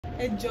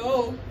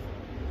Ejo,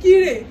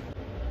 Kire,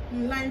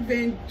 online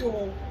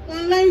vendor,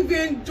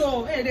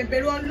 they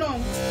very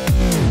long.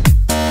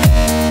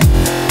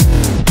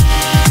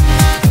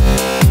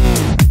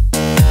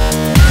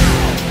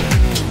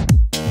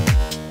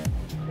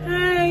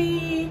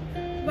 Hi,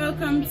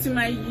 welcome to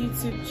my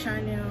YouTube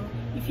channel.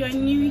 If you're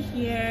new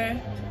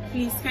here,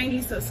 please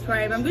kindly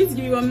subscribe. I'm going to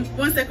give you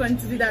one second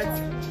to do that.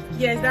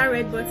 Yes, that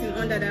red button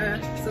under the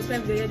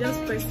subscribe there,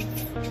 just press it.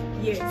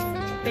 Yes,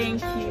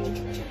 thank you.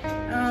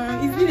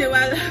 It's been a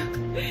while.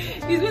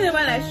 It's been a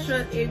while I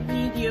shot a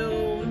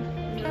video.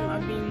 You know,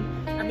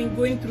 I've been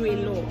going through a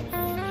lot.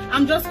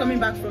 I'm just coming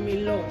back from a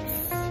lot.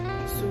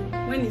 So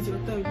when is your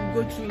turn? You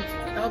go through it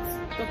without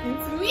talking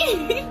to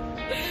me.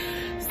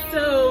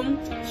 So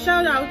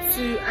shout out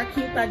to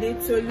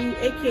Akinpade Tolu,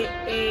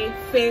 aka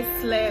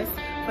Faceless,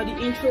 for the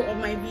intro of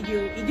my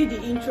video. He did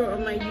the intro of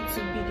my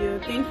YouTube video.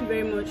 Thank you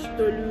very much,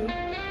 Tolu.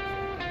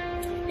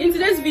 In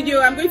today's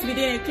video, I'm going to be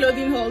doing a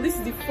clothing haul. This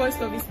is the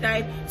first of its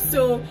type.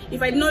 So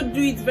if I do not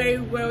do it very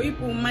well,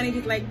 people will manage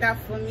it like that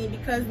for me,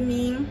 because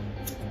me,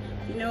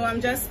 you know,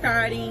 I'm just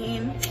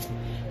starting.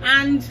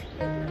 And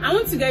I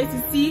want you guys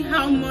to see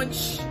how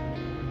much,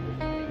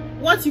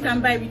 what you can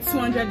buy with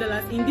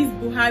 $200 in this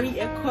Buhari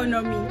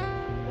economy.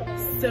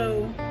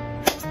 So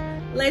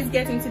let's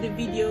get into the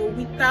video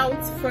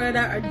without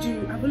further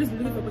ado. I've always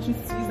been looking for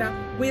opportunities to use that.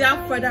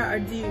 Without further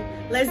ado,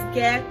 let's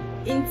get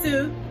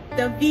into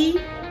the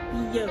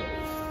video.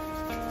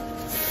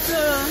 So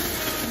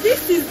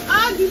this is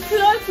all the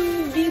clothes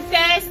we'll be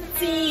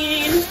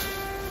testing.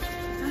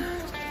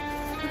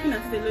 Looking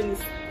at it alone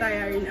is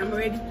tiring. I'm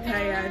already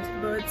tired,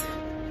 but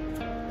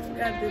I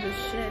gotta do the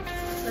shit.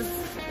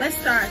 Let's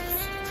start.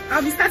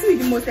 I'll be starting with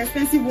the most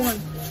expensive one.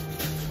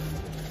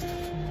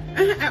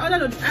 I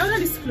ordered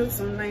these clothes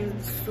online,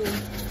 so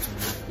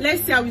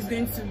let's see how it's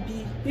going to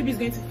be. Maybe it's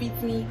going to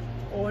fit me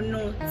or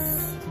not.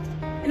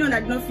 Anyone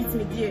that did not fit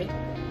me there,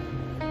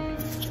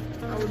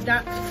 I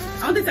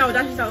want to say I would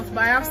dash it out,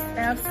 but I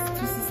have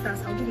two sisters.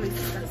 I'll do my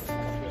sisters.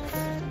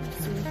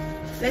 So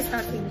let's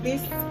start with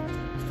this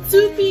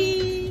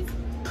two-piece.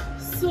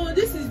 So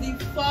this is the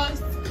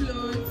first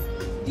clothes,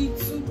 the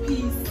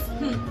two-piece.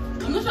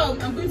 I'm not sure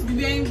I'm going to be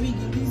wearing wig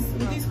in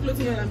this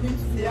clothing that I'm going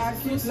to do.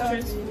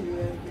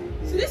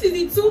 So this is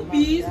the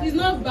two-piece. It's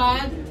not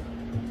bad.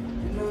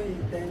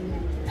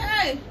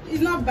 Hey,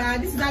 it's not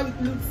bad. This is how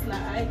it looks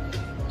like.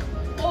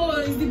 Oh,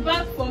 it's the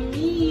bag for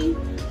me.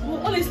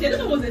 Well, honestly, I don't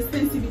know what's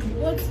expensive in it.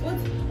 What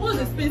was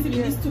expensive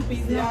in this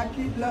two-piece now?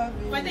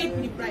 If I take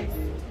the price.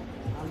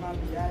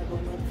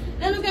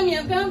 Now look at me,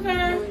 I'm going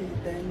first.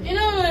 You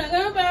know what I'm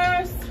going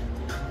first?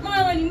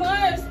 More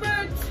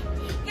expert.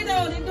 Get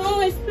out the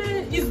door,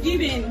 expert. It's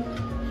giving.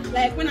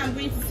 Like when I'm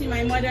going to see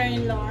my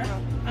mother-in-law,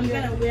 I'm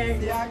gonna wear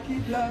it.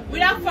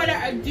 Without further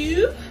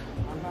ado,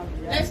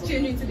 let's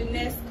change into the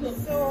next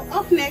clothes. So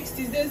up next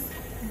is this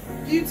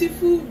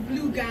beautiful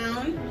blue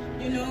gown.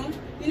 You know,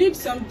 you need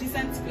some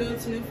decent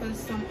clothes, you know, for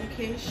some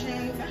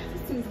occasions.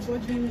 This thing is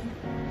bothering me.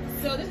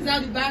 So this is how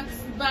the back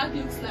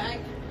looks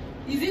like.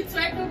 Is it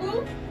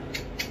trackable?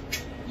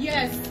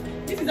 Yes.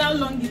 This is how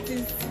long it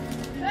is.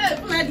 Hey,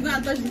 put my head to go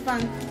and touch the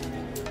fan.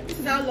 This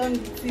is how long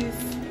it is.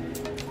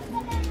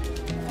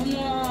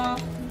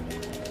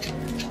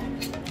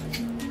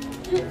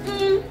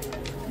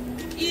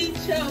 It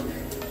choke.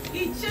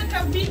 It choke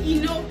a bit,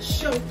 you know,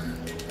 choke.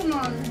 Come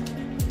on.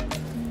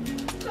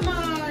 Come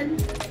on.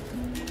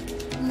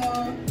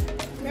 More.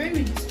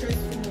 Very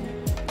distressful.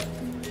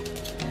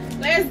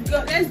 Let's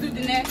go. Let's do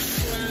the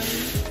next one.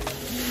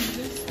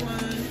 This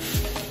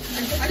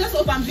one. I just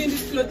hope I'm doing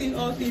this clothing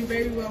all thing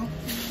very well.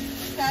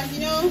 Because,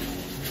 you know,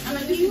 I'm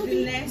gonna do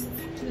the next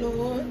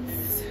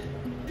clothes.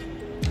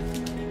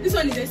 This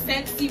one is a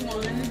sexy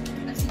one,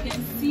 as you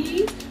can see.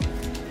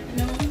 You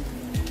know,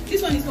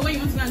 this one is for when you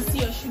want to go and see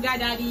your sugar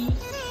daddy,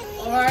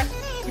 or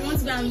you want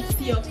to go and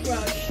see your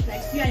crush,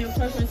 like you and your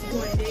crush want to go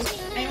on a date,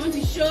 and you want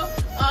to show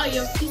all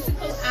your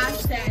physical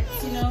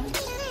assets. You know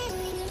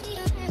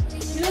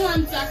what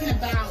I'm talking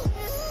about.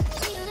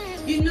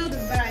 You know the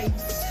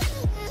vibes.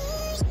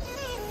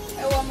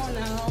 I want more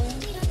now.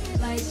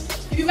 Like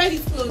if you wear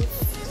these clothes,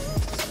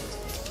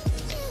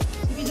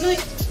 if you know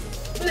it,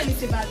 don't let me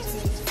say bad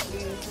things.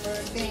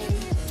 But then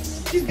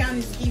this gown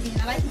is giving.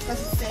 I like it because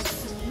it's sexy.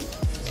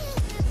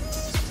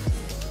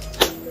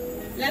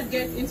 Let's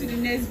get into the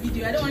next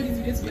video. I don't want this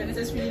video to be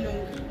unnecessarily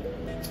long.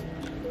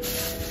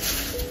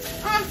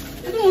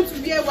 I don't want to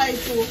wear white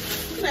though,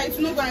 so it's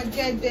not gonna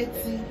get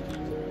dirty.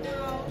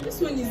 Wow, this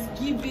one is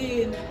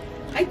giving.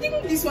 I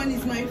think this one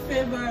is my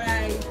favorite.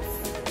 Like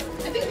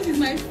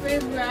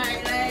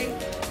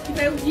if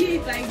I wear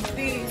it like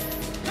this,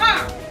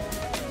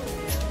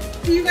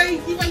 if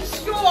I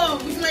show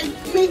up with my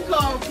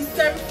makeup, it's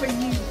sorry for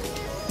you.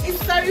 It's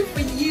sorry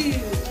for you.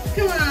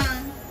 Come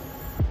on.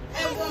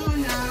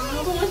 Everyone now.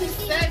 Everyone is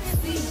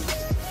sexy.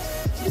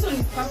 This one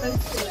is perfect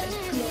for like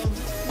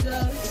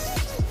clubs.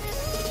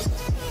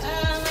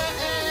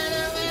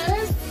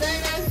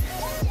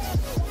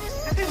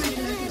 I can't really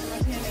know if my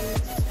hair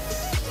is.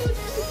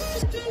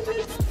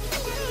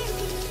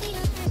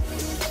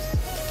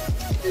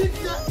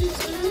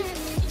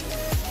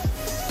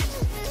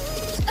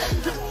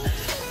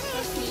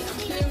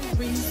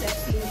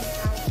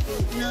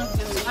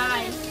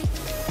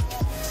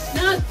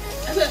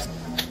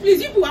 Please,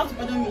 you people have to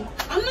pardon me.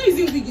 I'm not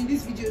using wig in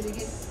these videos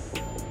again.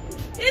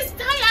 It's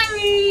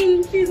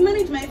tiring. Please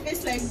manage my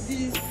face like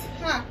this.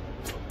 Ha!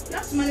 You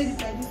have to manage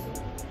it like this.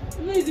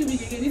 I'm not using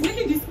wig again. It's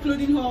making this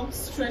clothing haul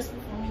stressful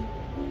for me.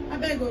 I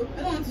beg you. I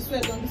don't want to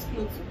sweat on this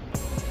clothes.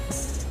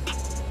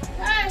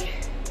 Hi.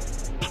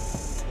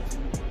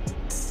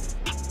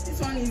 This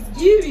one is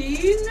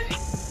giving.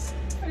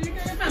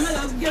 I'm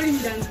not getting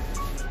done.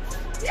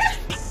 Yeah.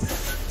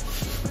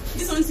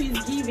 This one too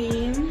is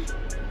giving.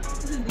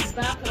 This is the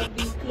back of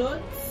the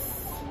clothes.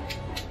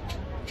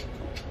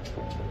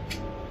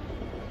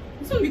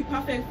 This will be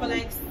perfect for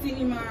like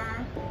cinema.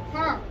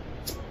 Huh.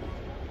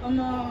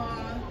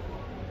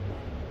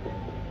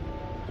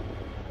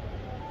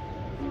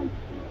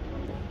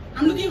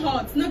 I'm looking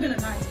hot, not gonna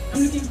lie.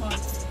 I'm looking hot.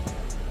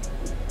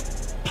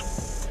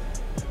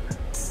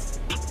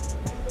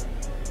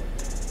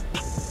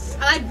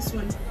 I like this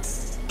one.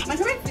 My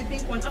favorite is the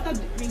pink one. After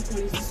the pink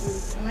one is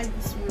this one. I like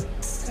this one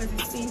because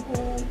it's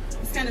simple,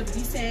 it's kind of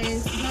decent,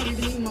 it's not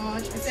revealing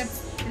much except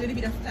a little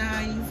bit of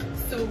thighs.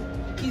 So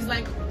it's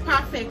like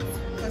perfect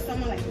for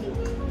someone like me.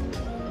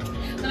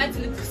 I like to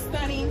look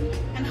stunning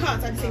and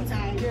hot at the same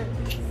time. So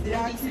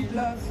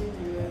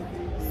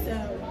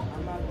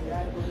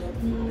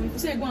if you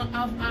say I go and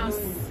have ass,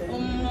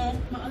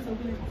 my ass will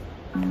be like,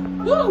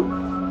 woo!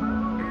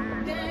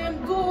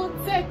 Damn, go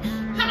take.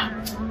 Ha!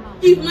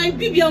 If my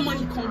BBL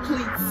money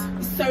completes,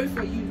 it's sorry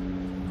for you.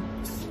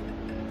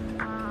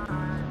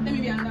 Let me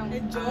be down.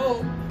 Hey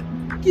Joe,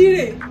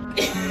 Kire.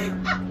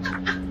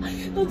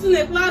 Don't you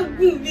like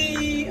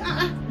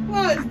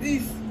what is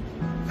this?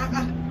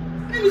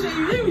 Let me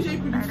show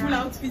you the full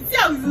outfit. See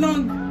how it's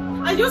long.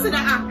 I just said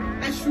that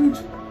I should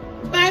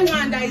buy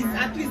one that is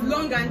at least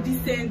long and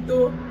decent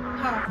though.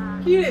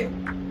 Kire.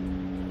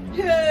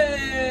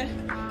 Hey,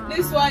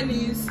 this one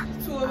is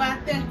 2 over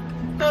 10.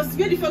 Because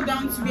where the fuck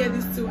down to wear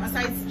this to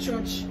aside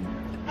church?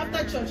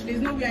 After church,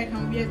 there's no way I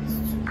can wear this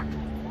to.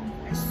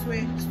 I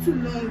swear, it's too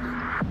long.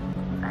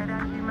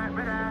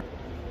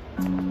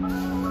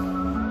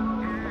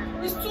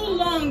 It's too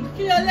long.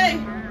 Kiyole,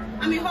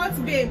 I'm a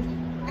hot babe.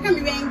 I can't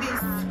be wearing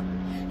this.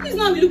 This is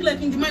not look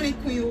like in the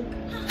mannequin.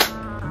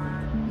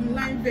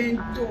 Online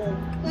vendor.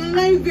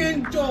 Online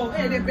vendor.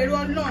 Hey, they're very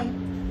long.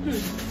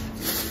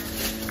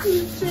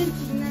 Change to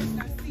the next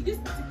and see. This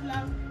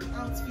particular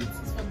outfit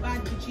is for bad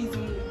bitches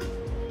only.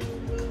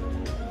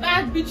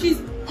 Bad bitches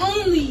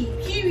only.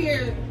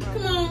 Period.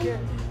 Come on.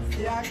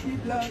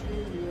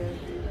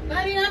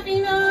 Nobody nothing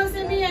knows.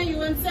 Say me and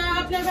you on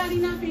top. Nobody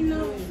nothing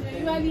knows. Say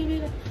you are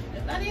leaving.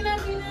 Nobody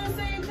nothing knows.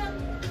 Say you come.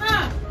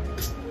 Ha!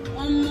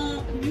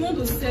 You want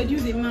to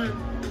seduce a man.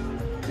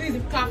 This is the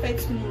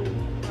perfect man.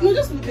 No,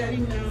 just look at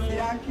him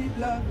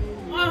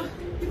now.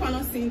 People are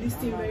not saying this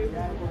thing very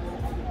well.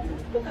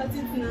 Look at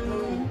it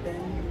now.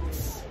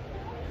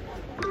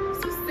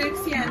 So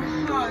sexy and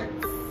hot.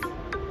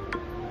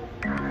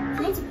 If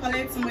you want to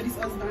collect somebody's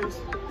husband,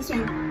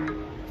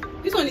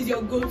 this one is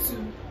your go-to.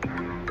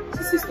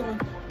 This sister one.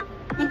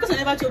 Now because I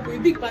never chop a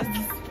big past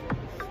this.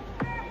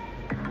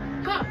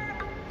 Ha!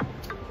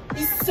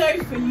 It's sorry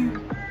for you.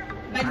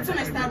 By the time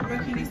I start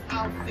working this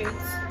outfit,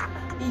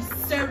 it's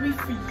sorry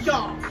for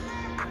y'all.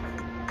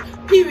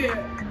 Period.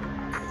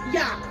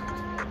 Yeah.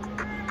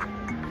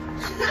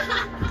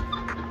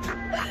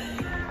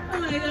 Oh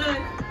my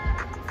god.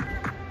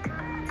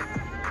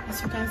 As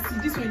you can see,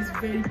 this one is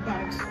very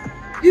bad.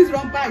 This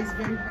romper is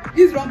very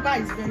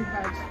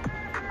bad.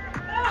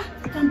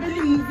 I can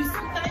barely move it so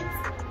tight.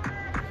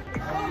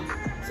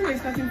 See where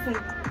it's starting from.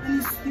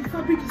 And the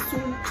fabric is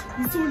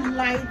so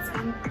light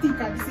and thick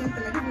at the same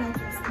time. I don't know how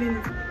to explain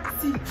it.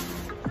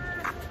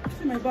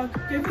 See my back.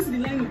 Can you see the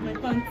line of my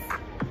pants?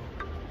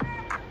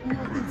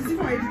 It's even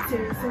already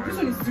tearing. So this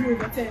one is 0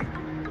 over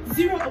 10.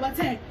 0 over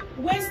 10.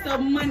 Waste of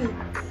money.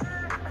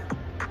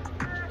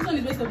 This one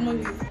is waste of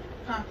money.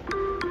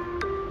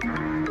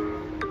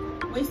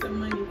 Waste of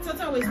money.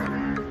 Total waste of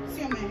money.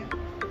 See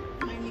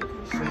my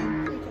nipples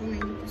showing. Look at my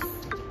nipples.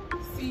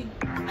 See,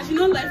 I should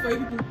not lie for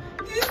you people.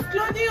 This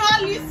clothing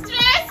all is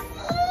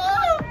stressful.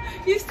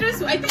 It's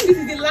stressful. I think this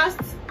is the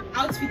last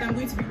outfit I'm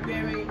going to be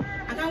wearing.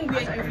 I can't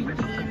wear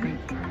everything,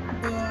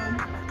 but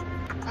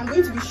I'm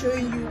going to be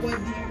showing you what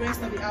the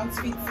rest of the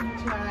outfits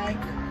look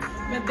like.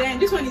 But then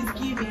this one is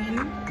giving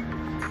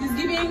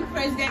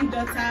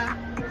president-daughter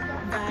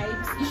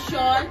vibes. It's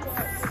short.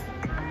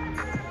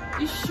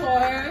 It's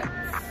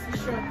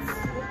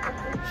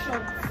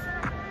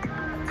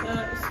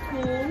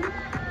cool.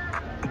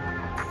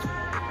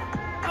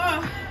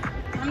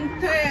 I'm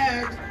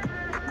tired,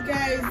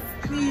 guys.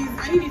 Please,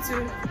 I need you to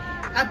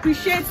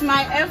appreciate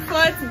my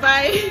effort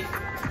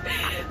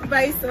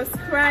by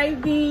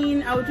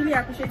subscribing. I would really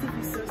appreciate if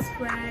you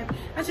subscribe.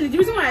 Actually, the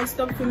reason why I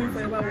stopped filming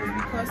for a while was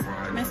because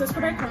my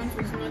subscriber count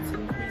was not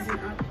increasing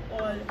at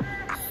all.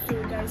 So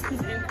guys,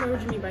 please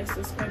encourage me by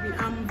subscribing.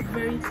 I'm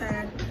very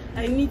tired.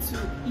 I need to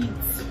eat.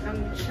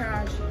 I'm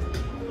charged.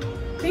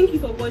 Thank you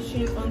for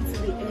watching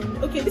until the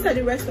end. Okay, these are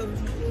the rest of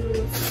the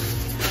clothes.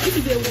 This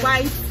is a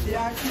white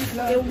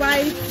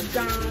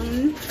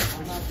gown.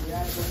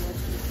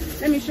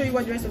 Let me show you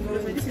what the rest of the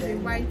clothes are. This is a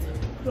white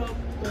crop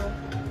top.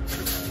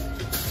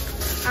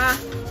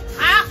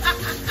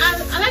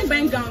 I like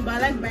buying gown, but I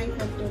like buying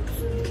crop top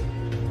too.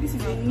 This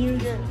is a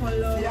nude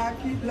color. I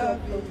can't wear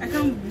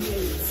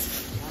it.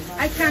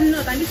 I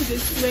cannot, and this is a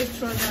square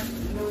trouser.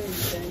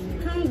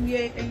 I can't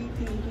wear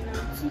anything again. I'm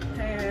too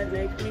tired,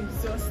 like I'm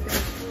exhausted.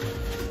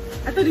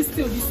 I thought this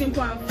thing would be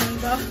simple and fun,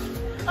 but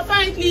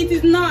apparently it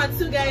is not.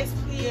 So guys,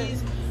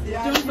 please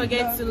don't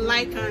forget to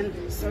like and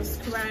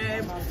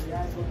subscribe.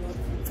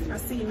 I'll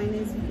see you in my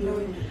next video,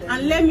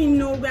 and let me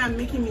know where I'm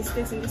making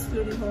mistakes in this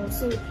clothing haul,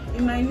 so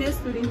in my next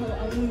clothing haul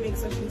I won't make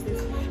such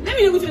mistakes. Let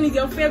me know which one is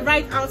your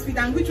favorite outfit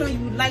and which one you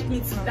would like me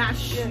to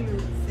dash you.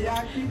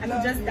 I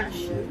can just dash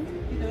you,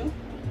 you know,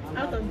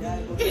 out of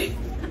the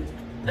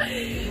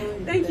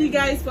thank you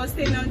guys for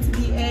staying on to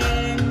the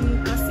end.